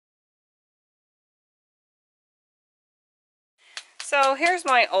So here's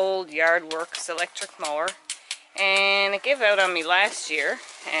my old Yardworks electric mower, and it gave out on me last year,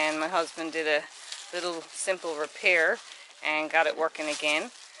 and my husband did a little simple repair and got it working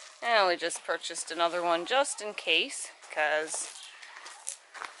again. And we just purchased another one just in case, because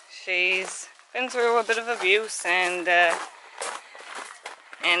she's been through a bit of abuse and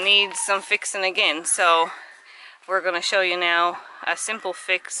needs some fixing again. So we're going to show you now a simple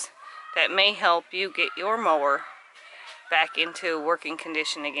fix that may help you get your mower back into working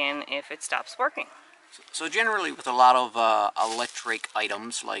condition again if it stops working. So generally with a lot of electric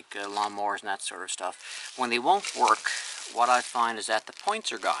items like lawnmowers and that sort of stuff, when they won't work, what I find is that the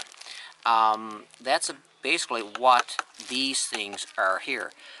points are gone. That's basically what these things are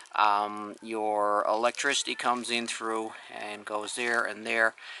here. Your electricity comes in through and goes there, and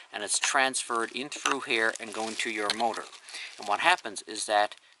it's transferred in through here and going to your motor. And what happens is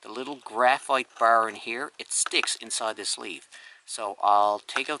that the little graphite bar in here, it sticks inside the sleeve. So I'll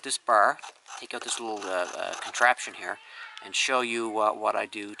take out this bar, take out this little contraption here, and show you what I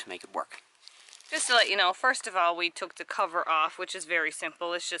do to make it work. Just to let you know, first of all, we took the cover off, which is very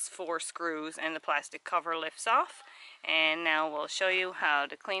simple. It's just 4 screws and the plastic cover lifts off. And now we'll show you how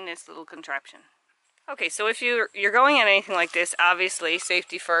to clean this little contraption. Okay, so if you're going at anything like this, obviously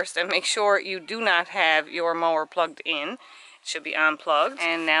safety first, and make sure you do not have your mower plugged in. It should be unplugged.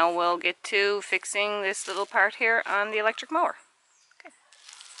 And now we'll get to fixing this little part here on the electric mower. Okay.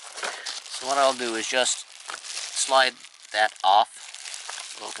 So what I'll do is just slide that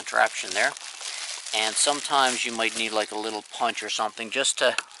off, little contraption there. And sometimes you might need like a little punch or something just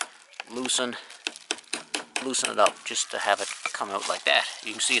to loosen it up, just to have it come out like that.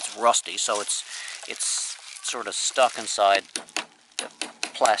 You can see it's rusty, so it's sort of stuck inside the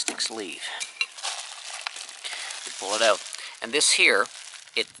plastic sleeve. You pull it out, and this here,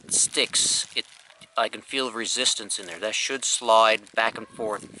 it sticks. I can feel resistance in there. That should slide back and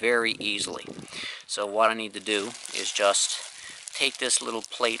forth very easily. So what I need to do is just take this little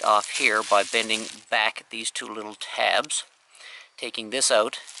plate off here by bending back these 2 little tabs, taking this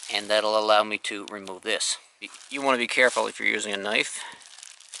out, and that'll allow me to remove this. You want to be careful if you're using a knife.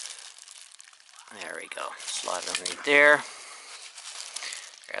 There we go. Slide it underneath there.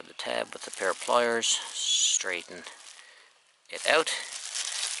 Grab the tab with a pair of pliers, straighten it out,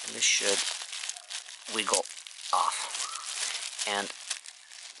 and this should wiggle off. And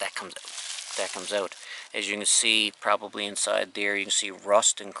that comes out. That comes out. As you can see, probably inside there, you can see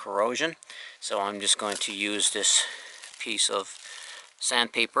rust and corrosion. So I'm just going to use this piece of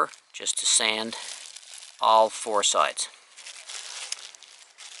sandpaper just to sand all 4 sides.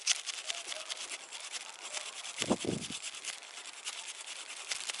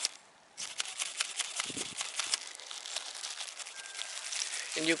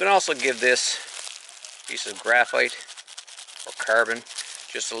 And you can also give this piece of graphite or carbon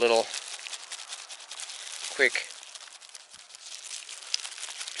just a little quick,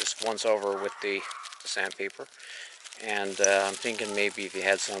 just once over with the sandpaper. And I'm thinking maybe if you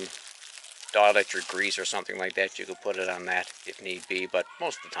had some dielectric grease or something like that, you could put it on that if need be, but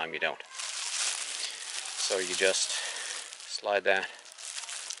most of the time you don't. So you just slide that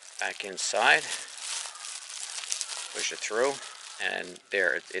back inside, push it through, and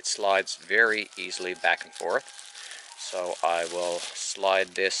there it slides very easily back and forth. So I will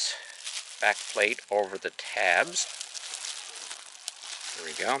slide this back plate over the tabs. There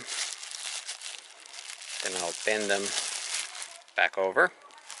we go. Then I'll bend them back over.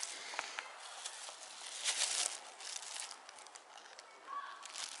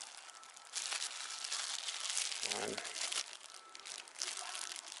 One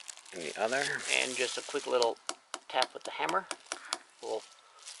and the other. And just a quick little tap with the hammer will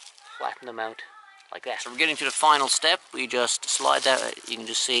flatten them out like that. So we're getting to the final step. We just slide that, you can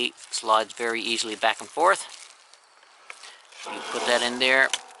just see it slides very easily back and forth. So you put that in there,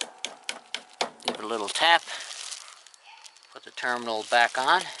 give it a little tap, put the terminal back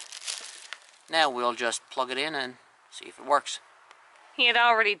on. Now we'll just plug it in and see if it works. He had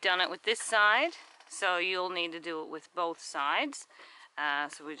already done it with this side, so you'll need to do it with both sides.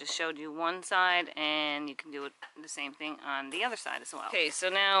 So we just showed you one side, and you can do it the same thing on the other side as well. Okay, so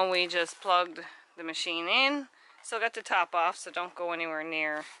now we just plugged the machine in. Still got the top off, so don't go anywhere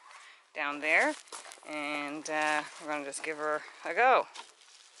near down there. And we're going to just give her a go.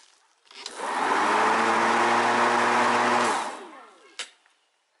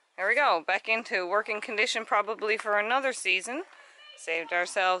 There we go, back into working condition probably for another season. Saved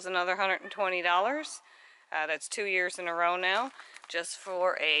ourselves another $120. That's 2 years in a row now, just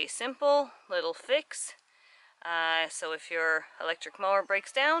for a simple little fix. So if your electric mower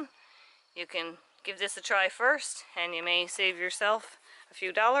breaks down, you can give this a try first, and you may save yourself a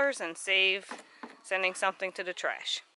few dollars and save sending something to the trash.